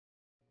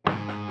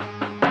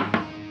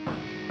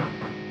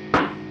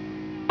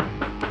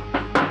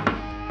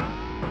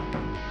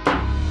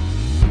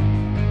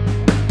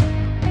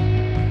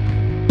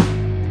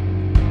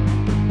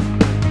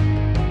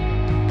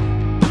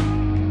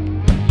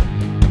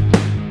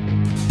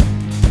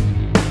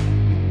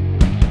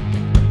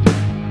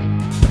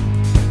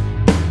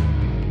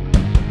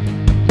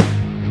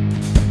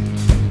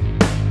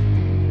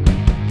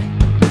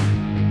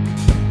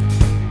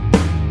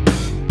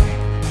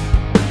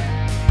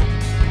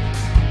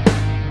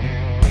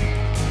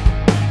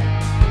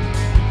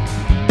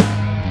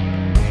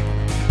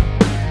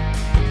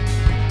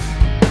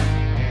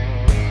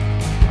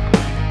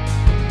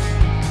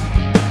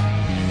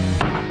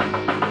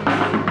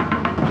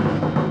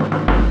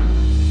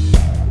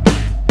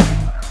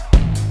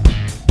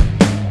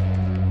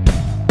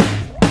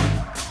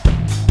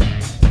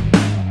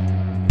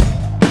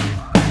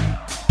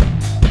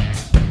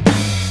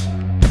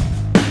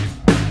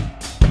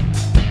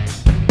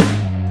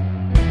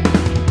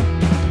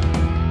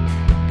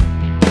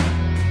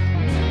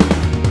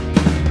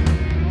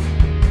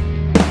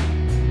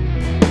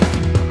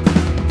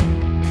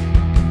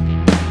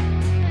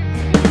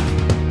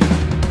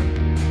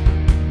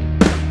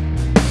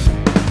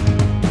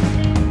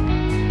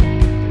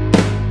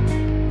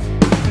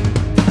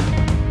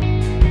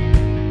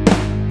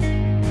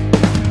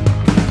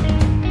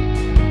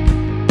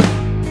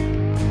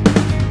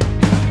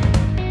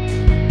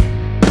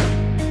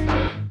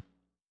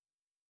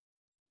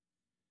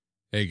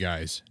Hey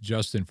guys,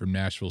 Justin from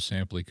Nashville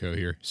Sampling Co.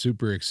 here.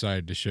 Super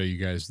excited to show you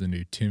guys the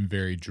new Tim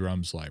Very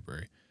drums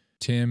library.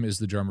 Tim is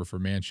the drummer for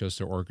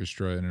Manchester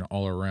Orchestra and an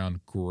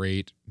all-around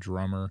great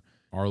drummer.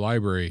 Our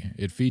library,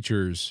 it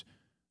features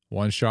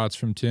one-shots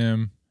from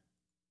Tim,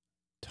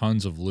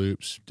 tons of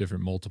loops,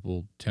 different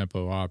multiple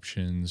tempo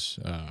options,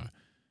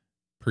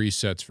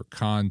 presets for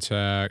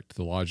Kontakt,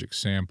 the Logic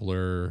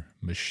Sampler,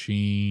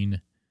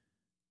 Machine,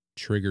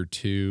 Trigger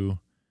 2.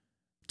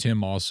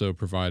 Tim also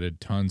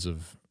provided tons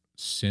of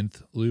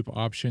synth loop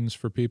options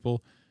for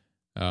people.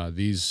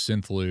 These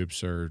synth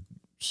loops are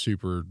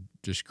super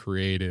just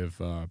creative,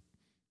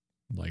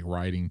 like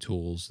writing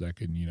tools that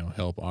can,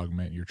 help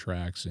augment your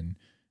tracks and,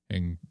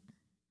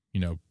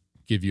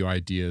 give you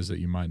ideas that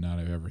you might not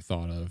have ever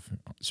thought of,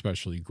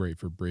 especially great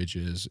for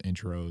bridges,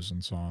 intros,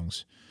 and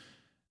songs.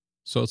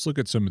 So let's look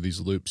at some of these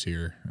loops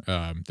here.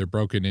 They're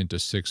broken into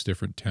 6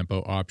 different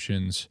tempo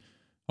options.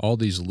 All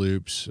these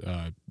loops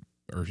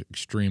are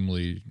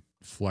extremely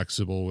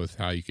flexible with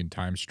how you can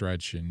time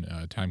stretch and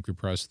time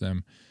compress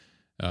them,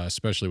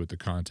 especially with the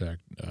Kontakt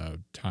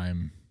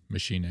time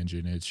machine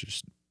engine. It's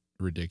just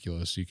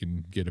ridiculous. You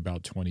can get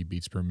about 20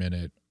 beats per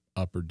minute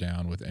up or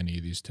down with any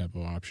of these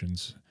tempo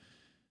options.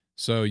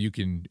 So you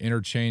can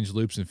interchange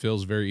loops and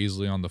fills very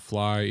easily on the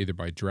fly, either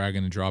by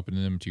dragging and dropping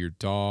them to your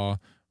DAW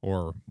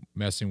or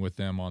messing with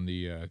them on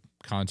the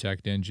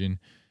Kontakt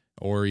engine,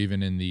 or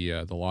even in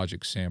the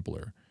Logic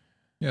Sampler.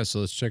 Yeah,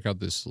 so let's check out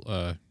this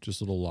just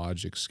little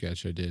Logic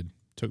sketch I did.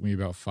 Took me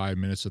about 5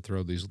 minutes to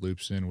throw these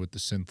loops in with the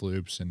synth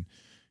loops and,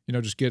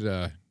 just get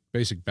a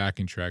basic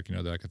backing track,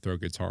 that I could throw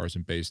guitars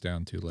and bass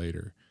down to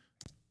later.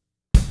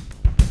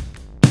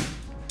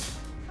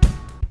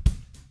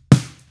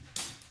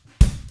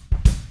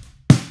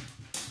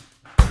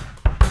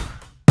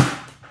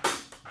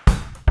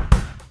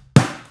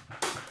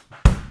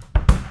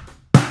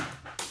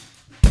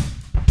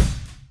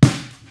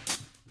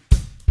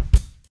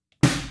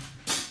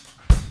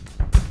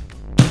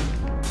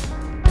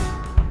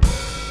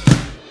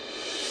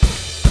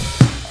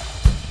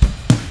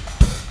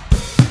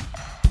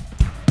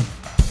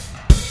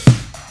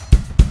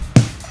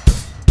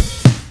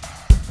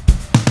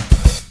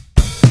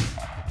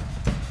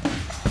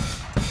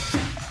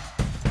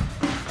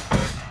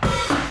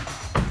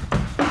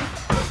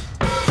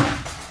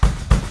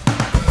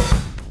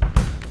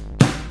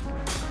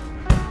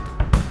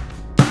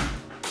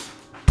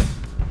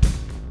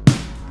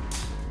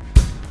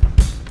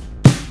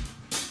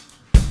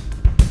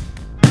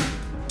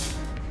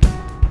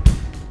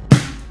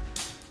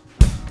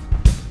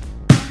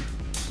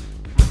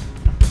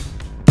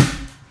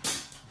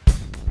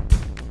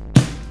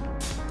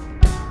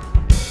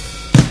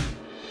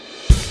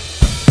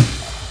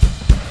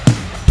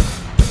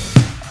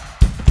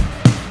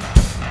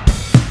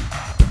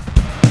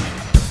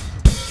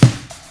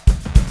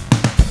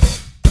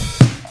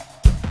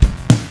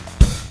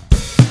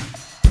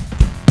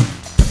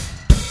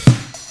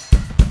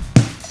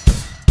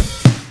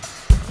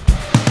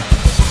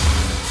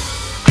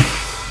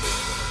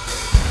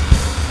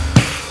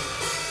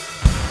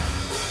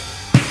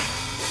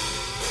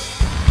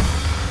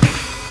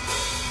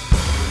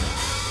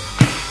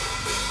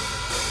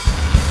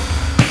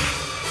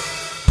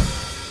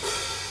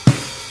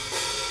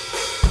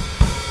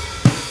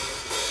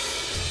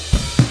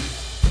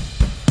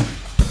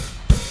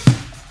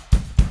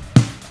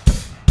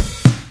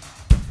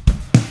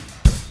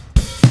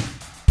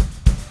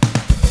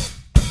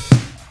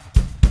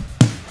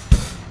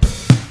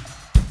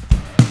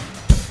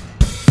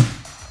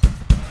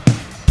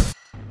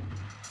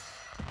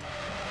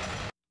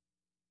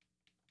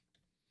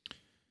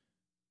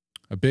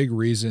 A big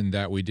reason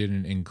that we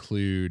didn't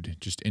include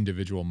just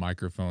individual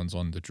microphones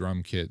on the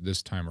drum kit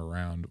this time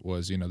around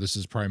was, this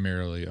is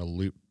primarily a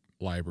loop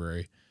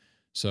library.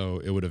 So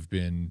it would have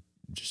been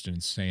just an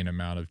insane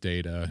amount of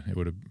data. It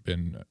would have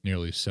been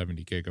nearly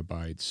 70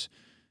 gigabytes.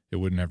 It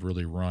wouldn't have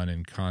really run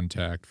in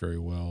Kontakt very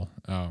well.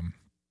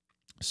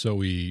 So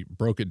we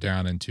broke it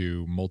down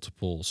into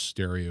multiple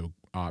stereo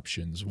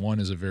options. One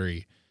is a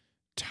very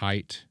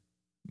tight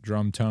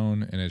drum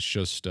tone, and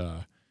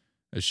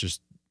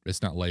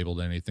it's not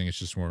labeled anything. It's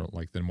just more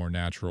like the more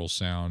natural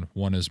sound.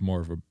 One is more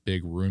of a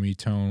big roomy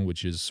tone,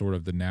 which is sort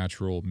of the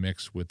natural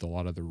mix with a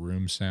lot of the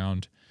room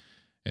sound.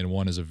 And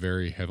one is a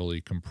very heavily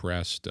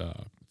compressed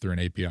through an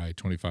API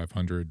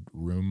 2500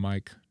 room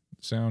mic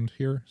sound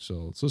here.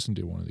 So let's listen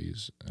to one of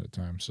these at a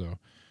time. So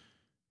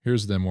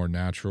here's the more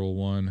natural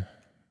one.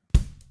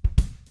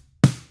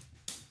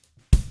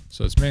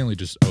 So it's mainly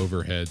just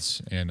overheads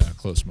and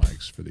close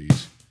mics for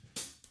these.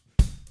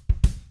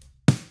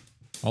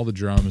 All the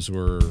drums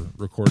were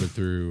recorded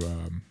through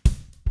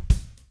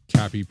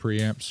Cappy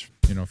preamps,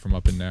 from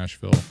up in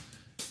Nashville.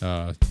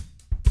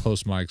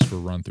 Close mics were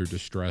run through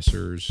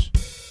distressors,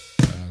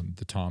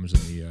 the toms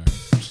and the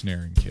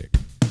snare and kick.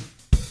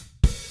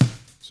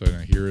 So now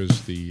here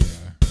is this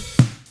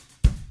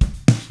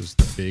is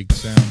the big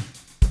sound.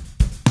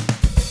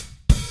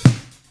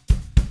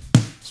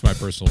 It's my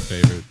personal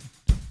favorite.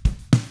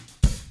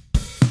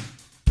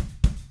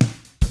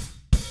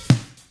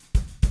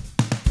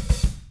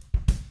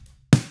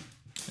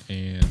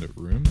 and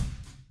room.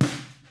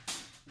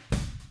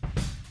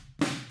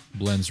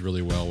 Blends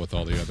really well with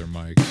all the other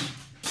mics.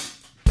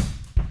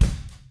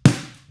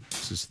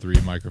 This is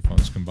 3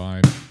 microphones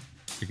combined.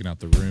 Picking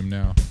out the room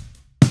now.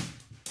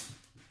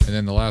 And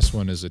then the last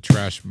one is a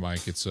trash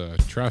mic. It's a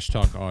Trash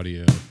Talk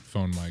Audio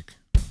phone mic.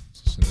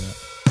 Let's listen to that.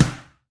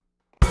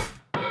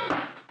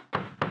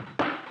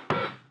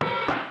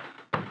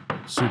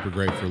 Super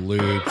great for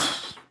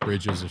loops,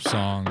 bridges of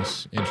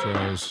songs,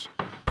 intros.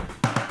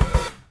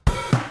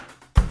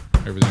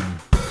 Everything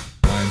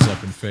lines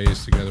up and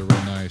fades together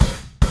real nice.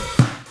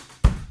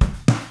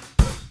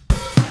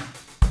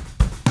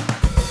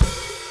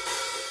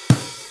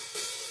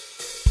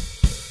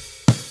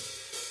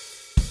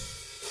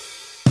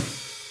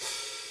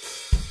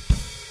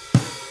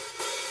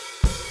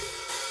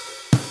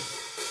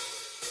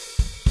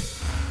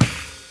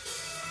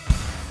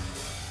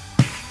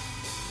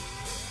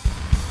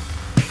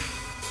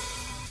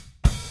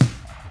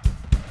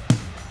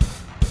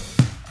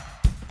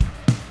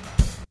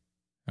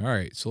 All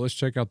right, so let's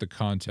check out the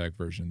Kontakt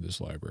version of this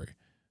library.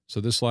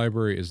 So this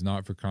library is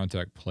not for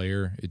Kontakt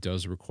Player. It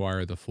does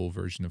require the full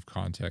version of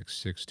Kontakt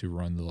 6 to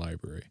run the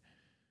library.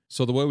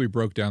 So the way we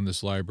broke down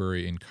this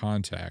library in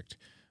Kontakt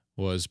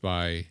was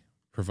by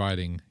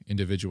providing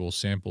individual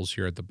samples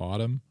here at the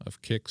bottom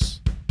of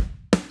kicks,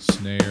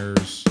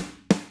 snares,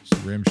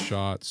 rim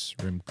shots,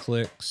 rim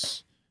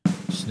clicks,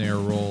 snare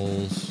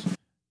rolls,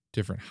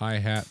 different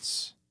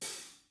hi-hats,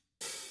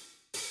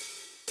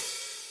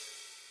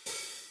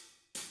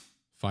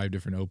 5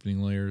 different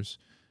opening layers,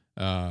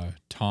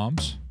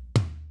 toms,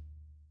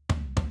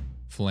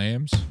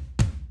 flams.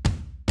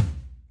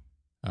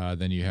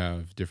 Then you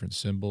have different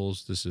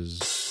cymbals. This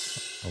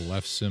is a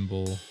left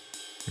cymbal.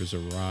 There's a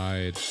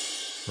ride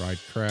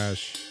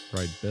crash,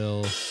 ride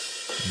bell,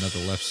 another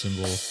left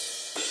cymbal,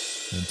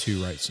 and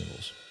 2 right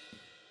cymbals.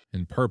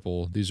 In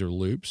purple, these are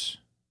loops.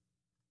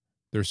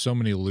 There's so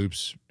many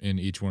loops in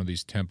each one of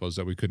these tempos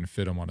that we couldn't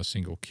fit them on a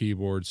single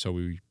keyboard, so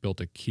we built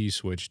a key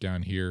switch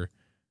down here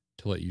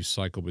to let you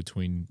cycle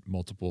between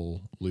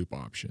multiple loop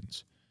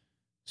options.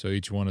 So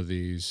each one of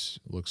these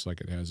looks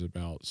like it has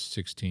about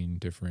 16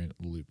 different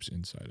loops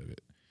inside of it.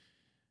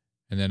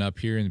 And then up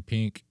here in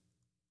pink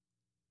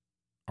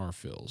are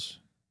fills.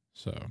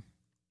 So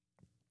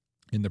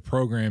in the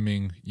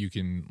programming, you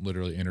can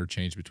literally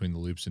interchange between the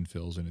loops and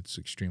fills, and it's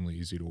extremely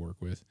easy to work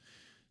with.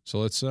 So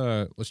let's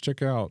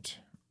check out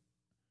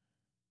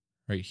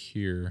right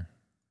here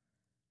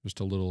just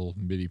a little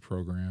MIDI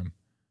program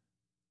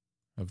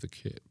of the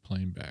kit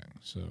playing back.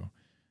 So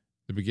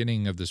the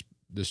beginning of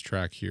this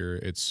track here,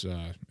 it's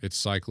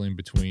cycling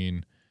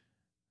between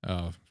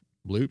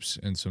loops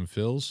and some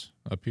fills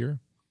up here,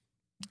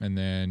 and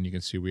then you can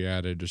see we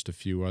added just a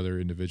few other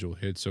individual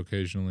hits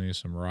occasionally,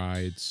 some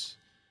rides,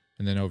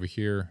 and then over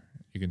here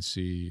you can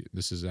see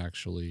this is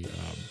actually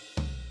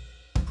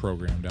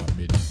programmed out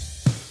MIDI.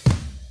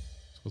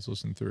 So let's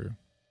listen through.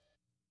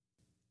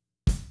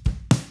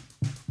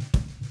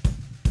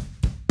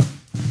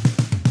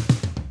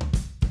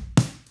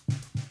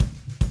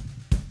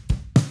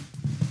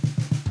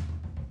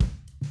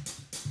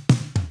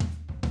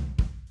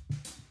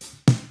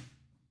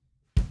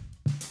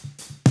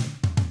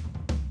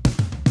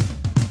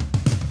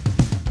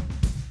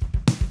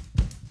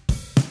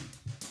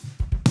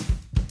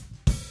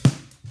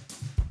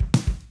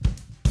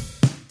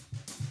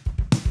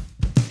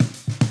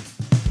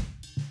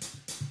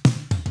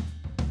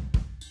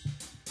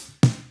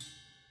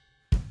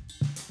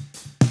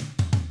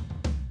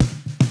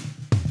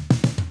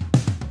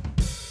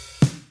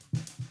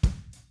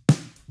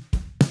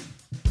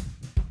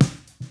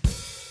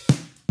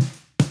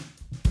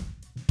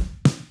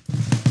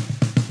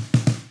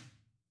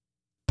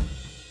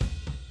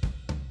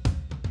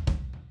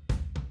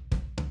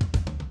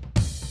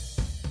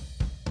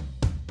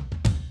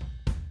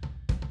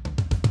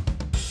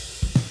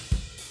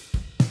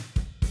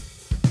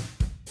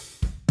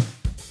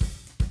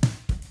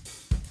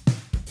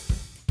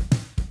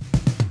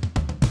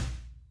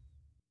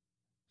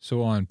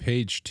 So on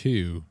page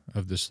 2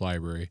 of this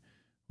library,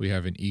 we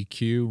have an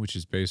EQ, which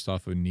is based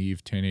off of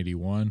Neve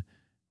 1081.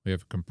 We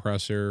have a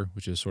compressor,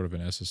 which is sort of an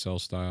SSL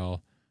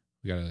style.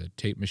 We got a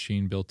tape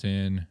machine built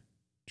in,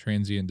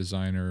 transient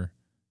designer,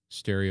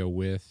 stereo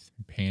width,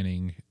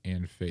 panning,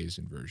 and phase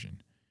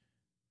inversion.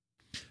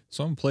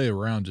 So I'm going to play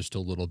around just a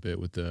little bit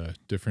with the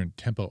different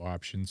tempo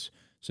options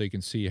so you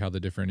can see how the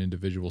different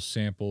individual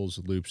samples,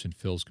 loops, and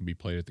fills can be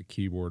played at the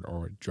keyboard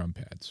or at drum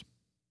pads.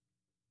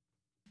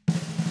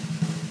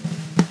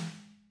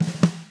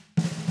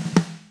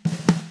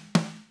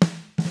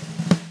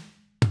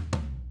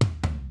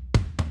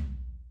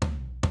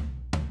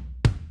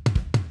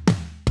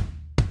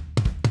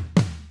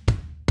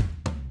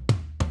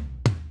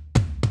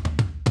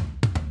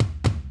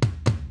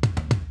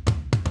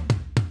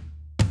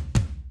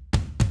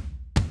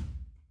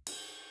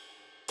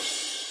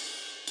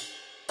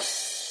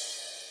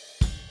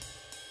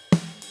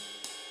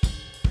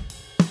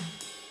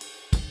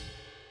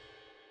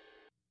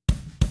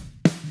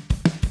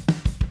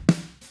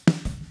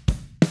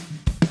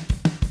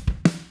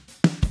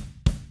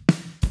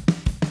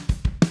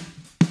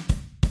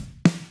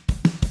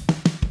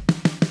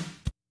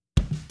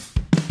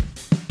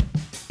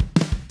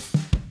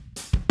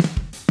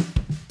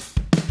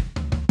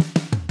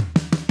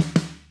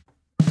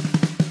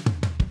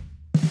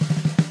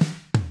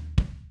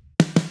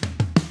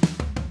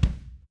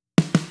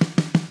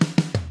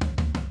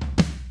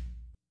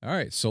 All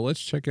right, so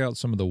let's check out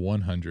some of the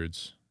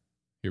 100s.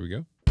 Here we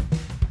go.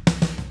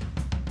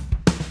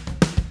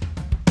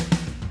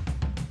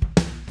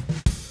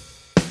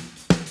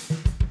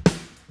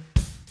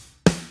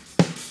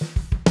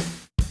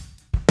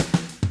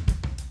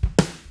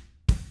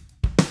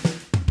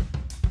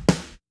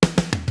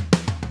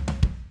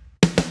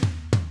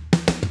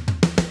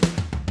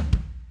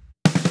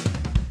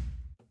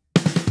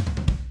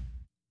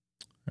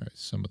 All right,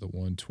 some of the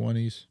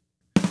 120s.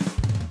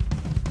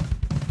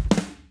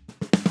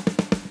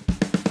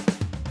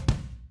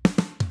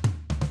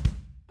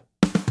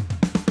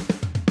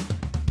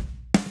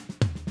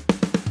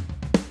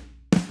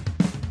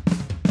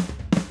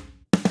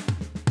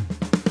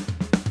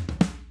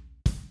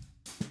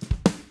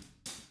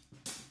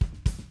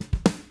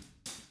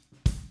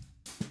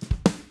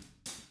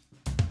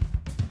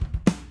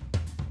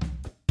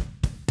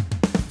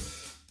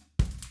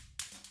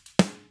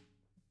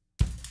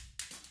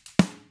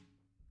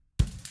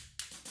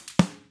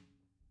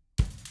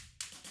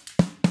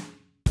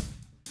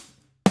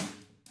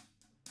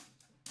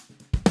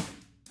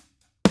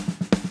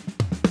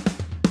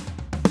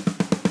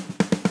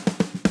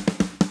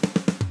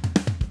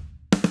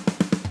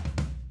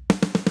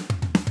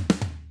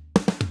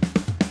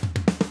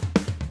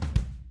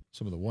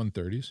 Some of the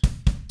 130s.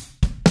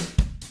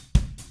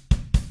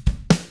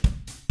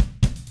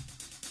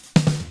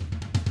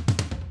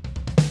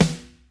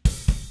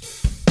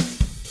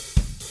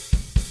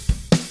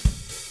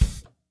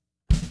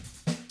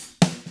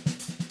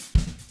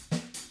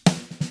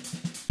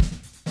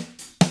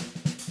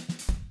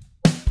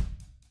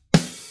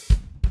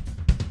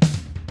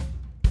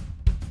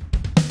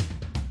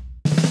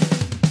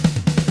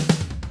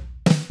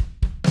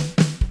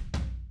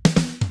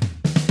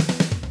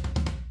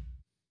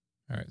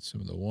 All right,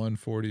 some of the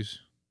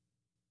 140s.